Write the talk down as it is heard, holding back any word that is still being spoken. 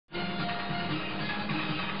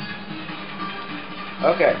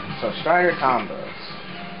Okay, so Strider combos.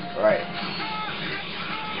 Right.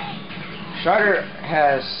 Strider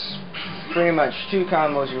has pretty much two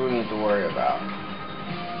combos you really need to worry about,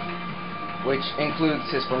 which includes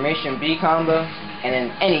his Formation B combo and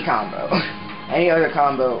then any combo. Any other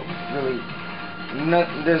combo really,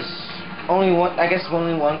 there's only one. I guess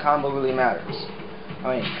only one combo really matters.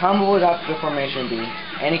 I mean, combo without the Formation B,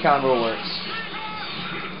 any combo works.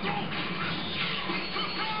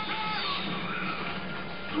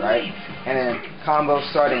 Right? And then combo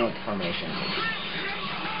starting with the Formation B.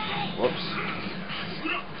 Whoops.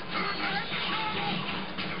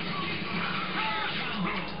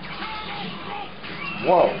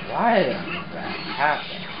 Whoa, why did that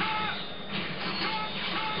happen?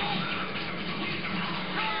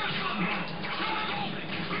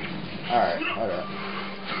 Alright, hold up.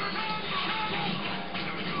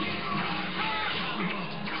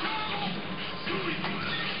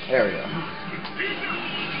 There we go.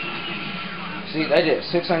 See, I did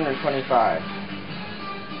 625.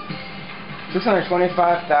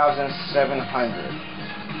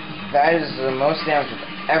 625,700. That is the most damage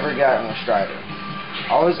I've ever gotten with Strider.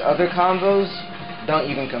 All his other combos don't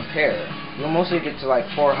even compare. You'll mostly get to like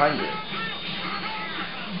 400.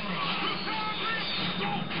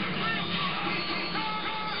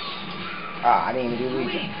 Ah, I didn't even do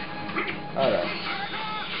Legion. Alright.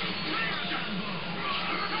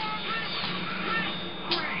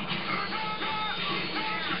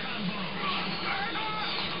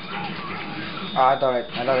 Oh, I thought it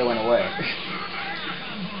went away.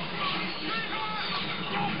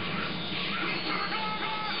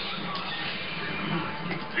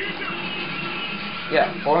 Yeah,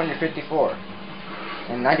 454.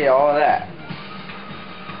 And I did all of that.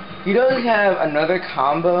 He does have another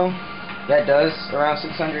combo that does around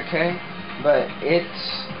 600k, but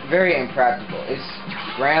it's very impractical. It's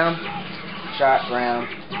Gram, shot, Gram,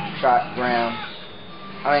 shot, Gram.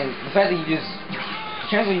 I mean, the fact that the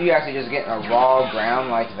chance of you actually just getting a raw Gram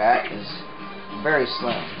like that is very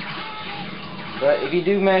slim. But if you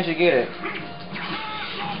do manage to get it,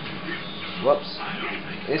 whoops,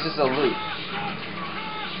 it's just a loop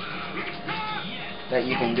that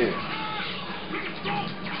you can do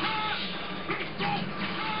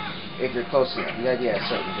if you're close enough. You gotta be at a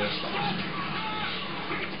certain distance.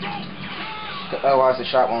 Otherwise, the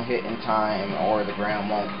shot won't hit in time, or the ground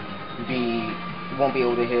won't be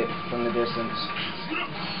able to hit from the distance.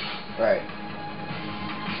 Right.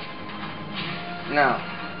 Now,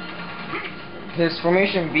 his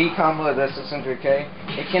Formation B combo that does 600k,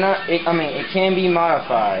 it can be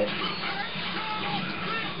modified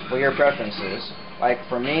for your preferences. Like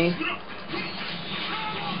for me,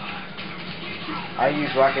 I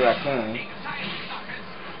use Rocket Raccoon.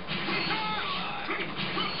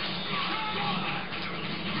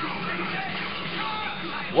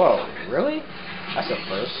 Whoa, really? That's a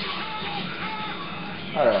first.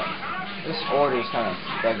 Alright, this order is kind of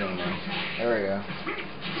bugging me. There we go.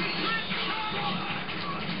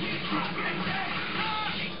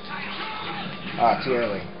 Ah, too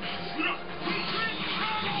early.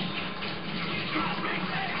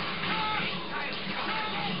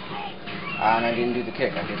 And I didn't do the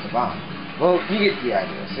kick, I did the bomb. Well, you get the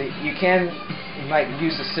idea. So you can, like,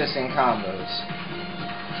 use assists in combos.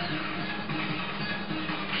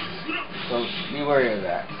 So be wary of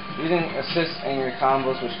that. Using assists in your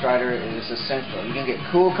combos with Strider is essential. You can get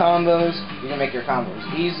cool combos, you can make your combos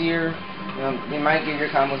easier, you might give your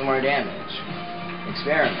combos more damage.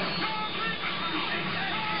 Experiment.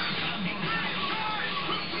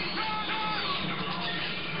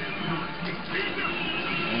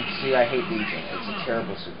 See, I hate Legion. It's a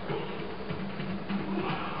terrible super.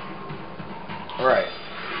 Alright.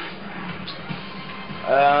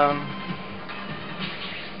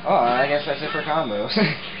 Oh, I guess that's it for combos.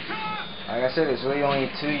 Like I said, there's really only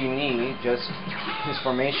two you need. Just his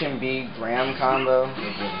Formation B Gram combo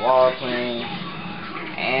with wall playing,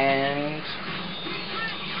 and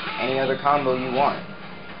any other combo you want.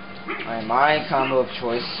 Alright, my combo of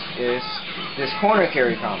choice is this corner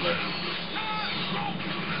carry combo.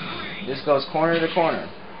 This goes corner to corner,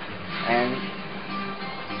 and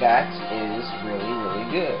that is really, really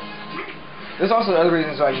good. There's also other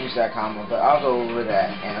reasons why I use that combo, but I'll go over that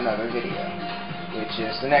in another video, which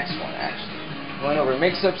is the next one, actually. Going over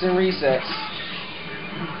mix-ups and resets.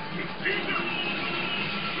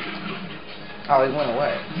 Oh, he went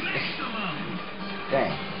away.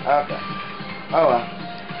 Dang. Okay. Oh well.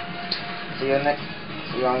 See you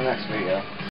on the next video.